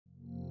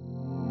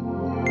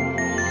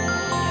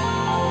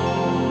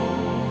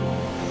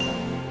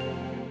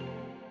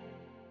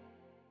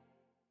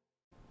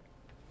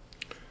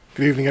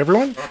Good evening,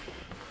 everyone. I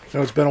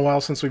know it's been a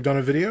while since we've done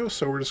a video,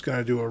 so we're just going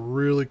to do a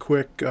really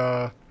quick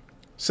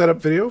setup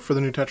video for the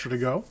new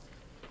Tetra2Go.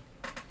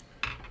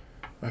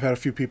 I've had a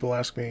few people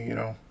ask me,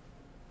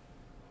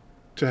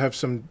 to have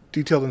some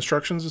detailed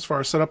instructions as far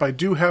as setup. I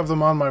do have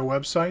them on my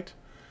website,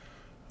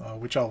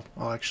 which I'll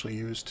actually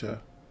use to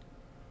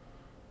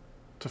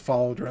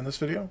follow during this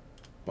video.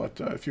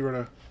 But if you were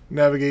to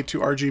navigate to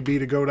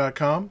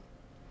rgb2go.com,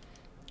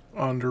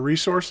 under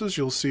resources,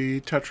 you'll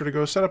see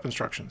Tetra2Go setup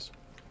instructions.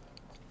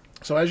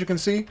 So as you can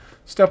see,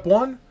 step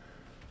one,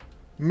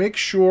 make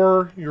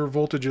sure your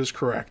voltage is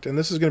correct. And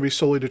this is going to be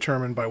solely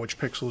determined by which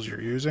pixels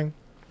you're using.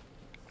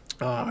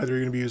 Either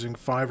you're going to be using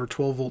 5 or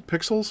 12 volt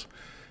pixels.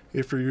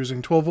 If you're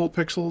using 12 volt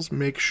pixels,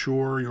 make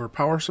sure your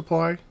power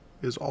supply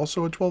is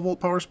also a 12 volt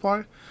power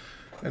supply.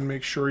 And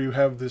make sure you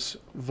have this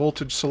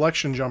voltage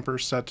selection jumper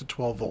set to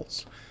 12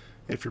 volts.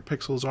 If your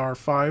pixels are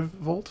 5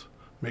 volt,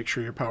 make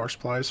sure your power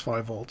supply is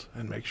 5 volt.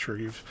 And make sure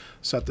you've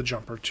set the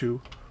jumper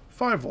to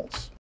 5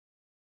 volts.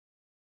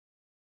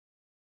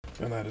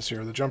 And that is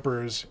here. The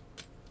jumper is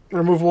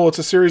removable. It's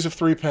a series of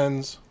 3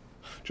 pins.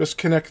 Just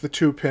connect the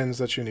 2 pins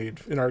that you need.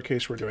 In our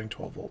case, we're doing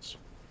 12 volts.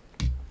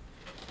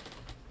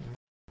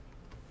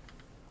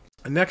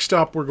 And next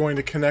up, we're going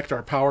to connect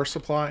our power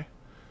supply.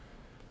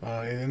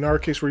 In our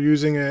case, we're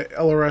using a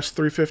LRS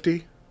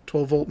 350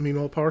 12 volt mean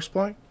well power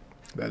supply.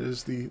 That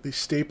is the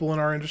staple in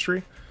our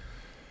industry.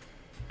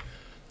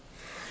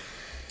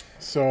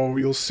 So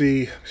you'll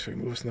see, so we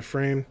move this in the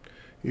frame.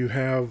 You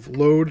have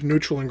load,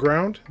 neutral, and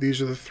ground.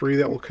 These are the 3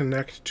 that will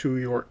connect to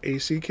your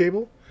AC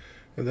cable.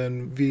 And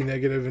then V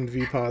negative and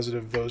V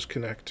positive, those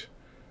connect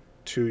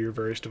to your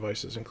various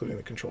devices, including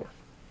the controller.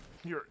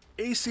 Your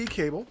AC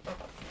cable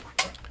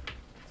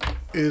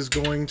is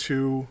going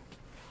to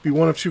be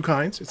one of 2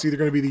 kinds. It's either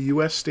going to be the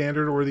US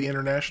standard or the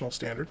international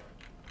standard.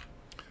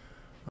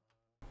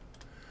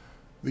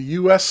 The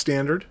US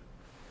standard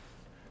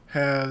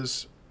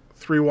has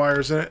 3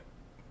 wires in it,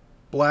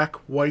 black,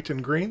 white,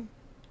 and green.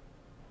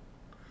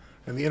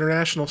 And the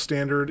international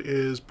standard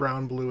is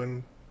brown, blue,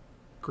 and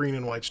green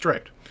and white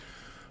striped.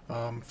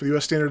 For the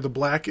US standard, the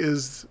black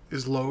is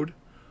load,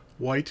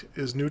 white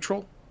is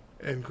neutral,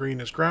 and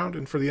green is ground.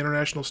 And for the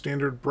international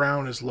standard,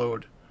 brown is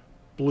load,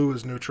 blue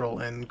is neutral,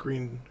 and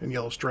green and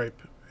yellow stripe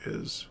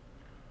is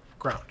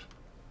ground.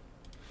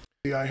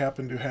 I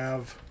happen to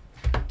have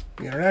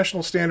the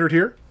international standard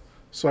here,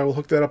 so I will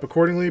hook that up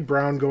accordingly.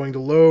 Brown going to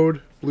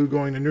load, blue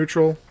going to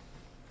neutral,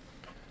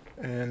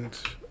 and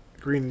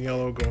green and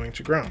yellow going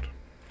to ground.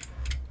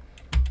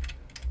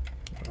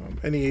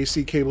 Any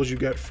AC cables you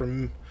get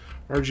from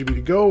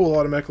RGB2Go will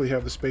automatically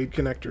have the spade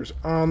connectors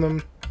on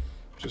them,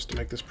 just to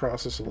make this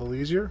process a little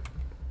easier.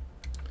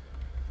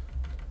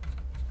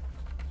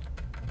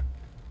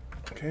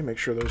 Okay, make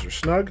sure those are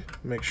snug.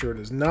 Make sure it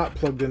is not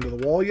plugged into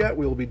the wall yet.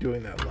 We'll be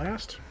doing that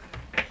last.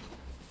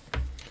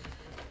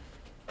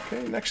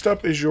 Okay, next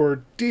up is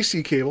your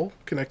DC cable,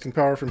 connecting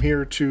power from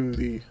here to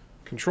the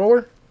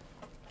controller.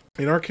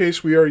 In our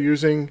case, we are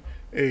using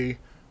a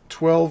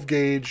 12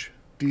 gauge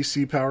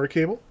DC power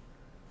cable.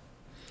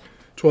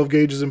 12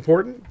 gauge is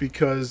important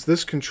because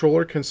this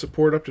controller can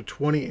support up to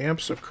 20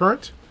 amps of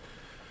current,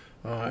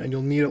 and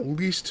you'll need at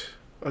least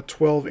a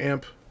 12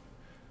 amp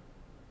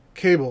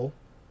cable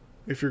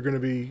if you're going to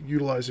be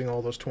utilizing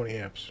all those 20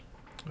 amps.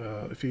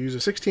 If you use a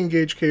 16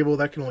 gauge cable,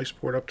 that can only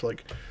support up to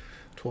like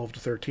 12 to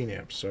 13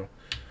 amps, so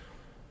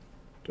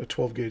a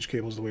 12 gauge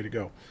cable is the way to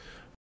go.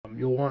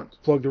 You'll want to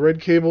plug the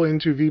red cable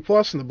into V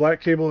plus and the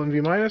black cable in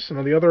V minus, and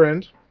on the other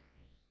end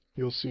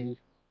you'll see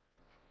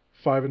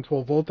 5 and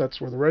 12 volt,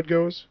 that's where the red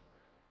goes,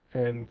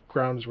 and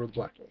ground is where the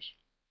black goes.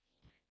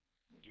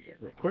 Do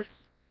that real quick.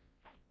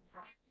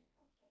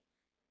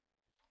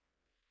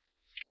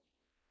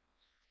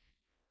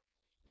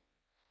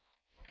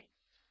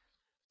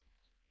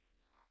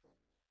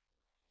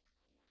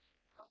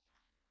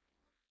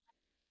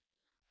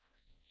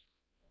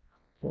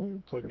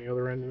 Okay, plugging the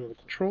other end into the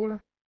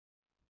controller.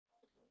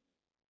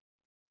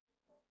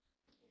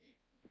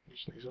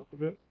 Loosen these up a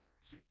bit.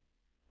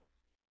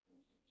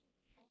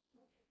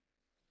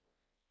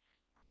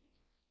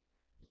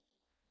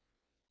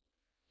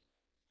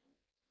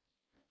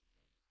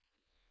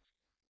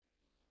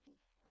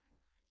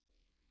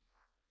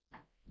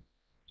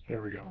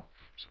 There we go.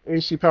 So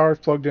AC power is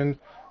plugged in,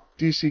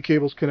 DC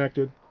cables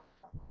connected.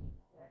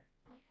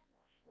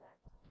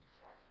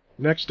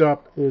 Next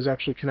up is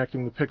actually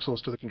connecting the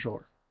pixels to the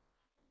controller.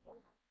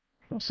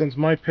 Now, since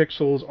my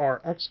pixels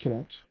are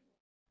X-Connect,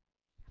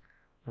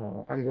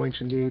 I'm going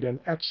to need an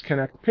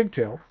X-Connect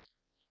pigtail,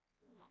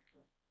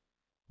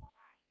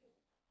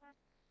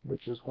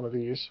 which is one of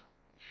these,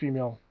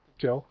 female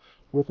pigtail,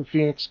 with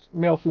a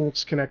male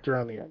Phoenix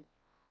connector on the end.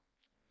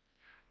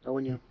 Now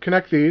when you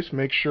connect these,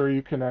 make sure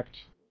you connect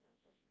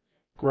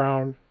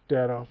ground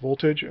data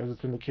voltage as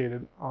it's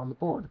indicated on the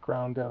board,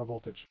 ground data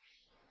voltage.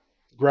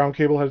 The ground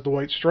cable has the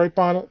white stripe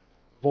on it,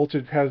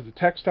 voltage has the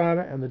text on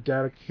it, and the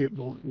data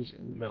cable is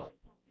in the middle.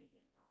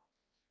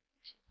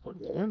 Plug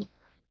that in.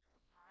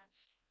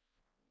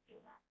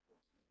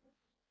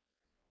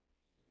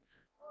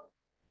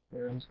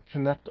 And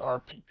connect our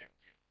pigtail.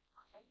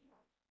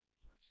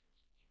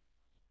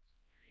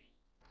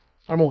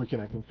 I'm only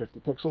connecting 50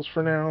 pixels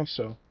for now,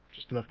 so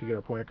just enough to get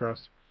our point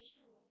across.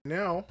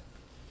 Now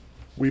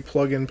we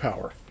plug in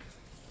power.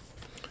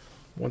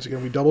 Once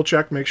again, we double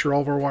check, make sure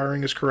all of our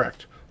wiring is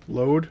correct.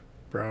 Load,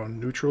 brown,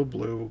 neutral,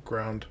 blue,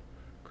 ground,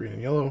 green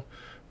and yellow.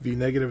 V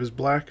negative is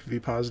black, V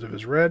positive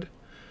is red.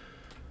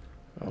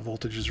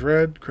 Voltage is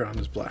red, ground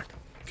is black.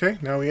 Okay,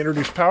 now we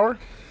introduce power.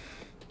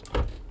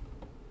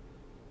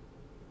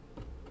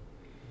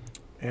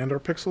 And our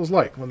pixels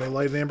light. When they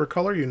light an amber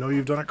color, you know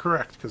you've done it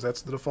correct, because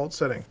that's the default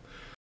setting.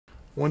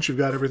 Once you've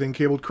got everything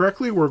cabled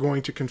correctly, we're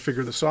going to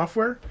configure the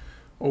software.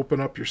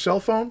 Open up your cell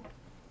phone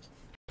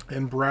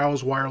and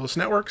browse wireless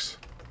networks.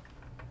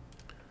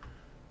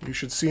 You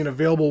should see an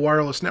available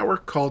wireless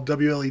network called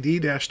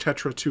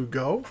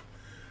WLED-Tetra2Go.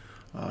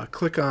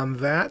 Click on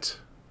that.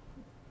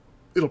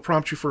 It'll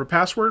prompt you for a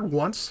password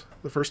once,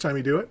 the first time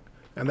you do it,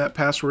 and that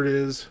password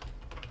is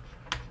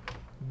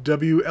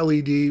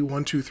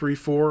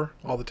WLED1234.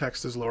 All the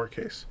text is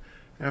lowercase.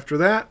 After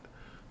that,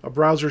 a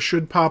browser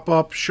should pop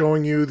up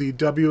showing you the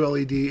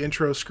WLED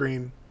intro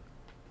screen.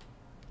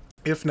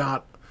 If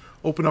not,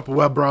 open up a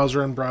web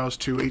browser and browse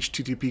to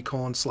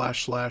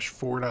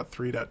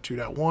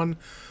http://4.3.2.1.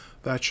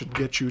 That should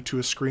get you to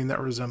a screen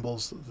that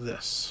resembles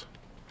this.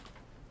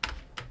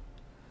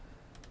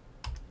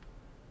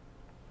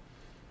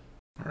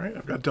 All right,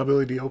 I've got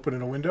WLED open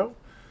in a window.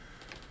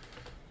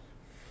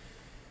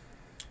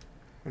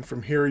 And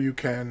from here you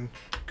can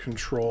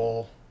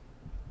control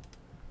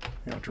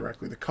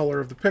directly the color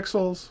of the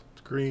pixels.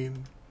 It's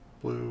green,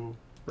 blue,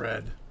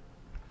 red.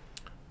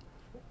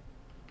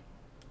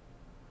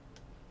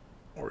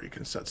 Or you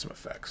can set some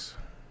effects.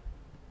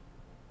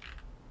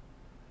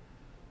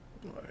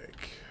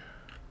 Like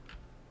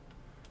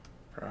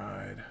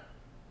pride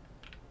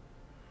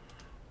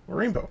or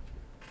rainbow.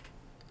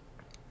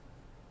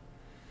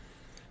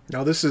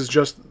 Now this is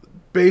just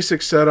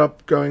basic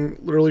setup, going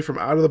literally from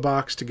out of the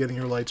box to getting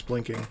your lights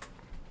blinking.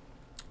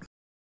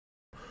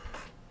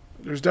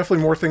 There's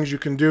definitely more things you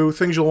can do.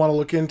 Things you'll want to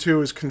look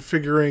into is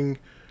configuring.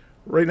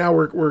 Right now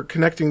we're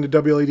connecting to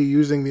WLED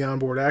using the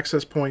onboard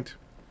access point.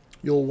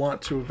 You'll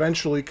want to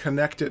eventually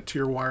connect it to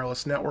your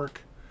wireless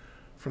network.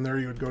 From there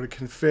you would go to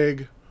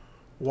config,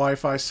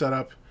 Wi-Fi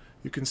setup.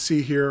 You can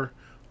see here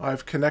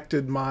I've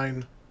connected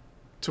mine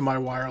to my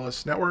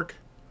wireless network.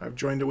 I've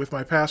joined it with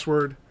my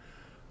password.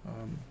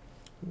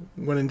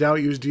 When in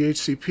doubt, use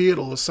DHCP.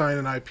 It'll assign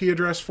an IP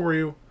address for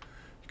you.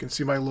 You can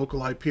see my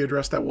local IP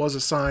address that was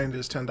assigned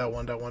is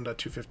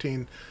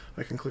 10.1.1.215.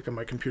 I can click on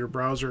my computer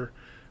browser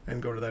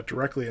and go to that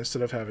directly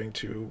instead of having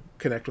to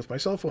connect with my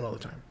cell phone all the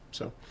time.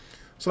 So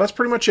that's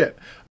pretty much it.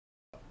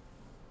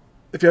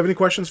 If you have any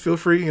questions, feel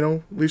free,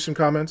 leave some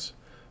comments.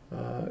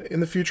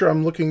 In the future,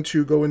 I'm looking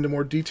to go into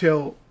more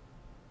detail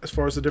as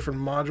far as the different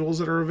modules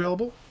that are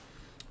available.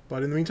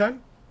 But in the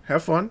meantime,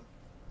 have fun,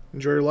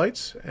 enjoy your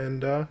lights,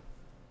 and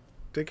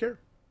take care.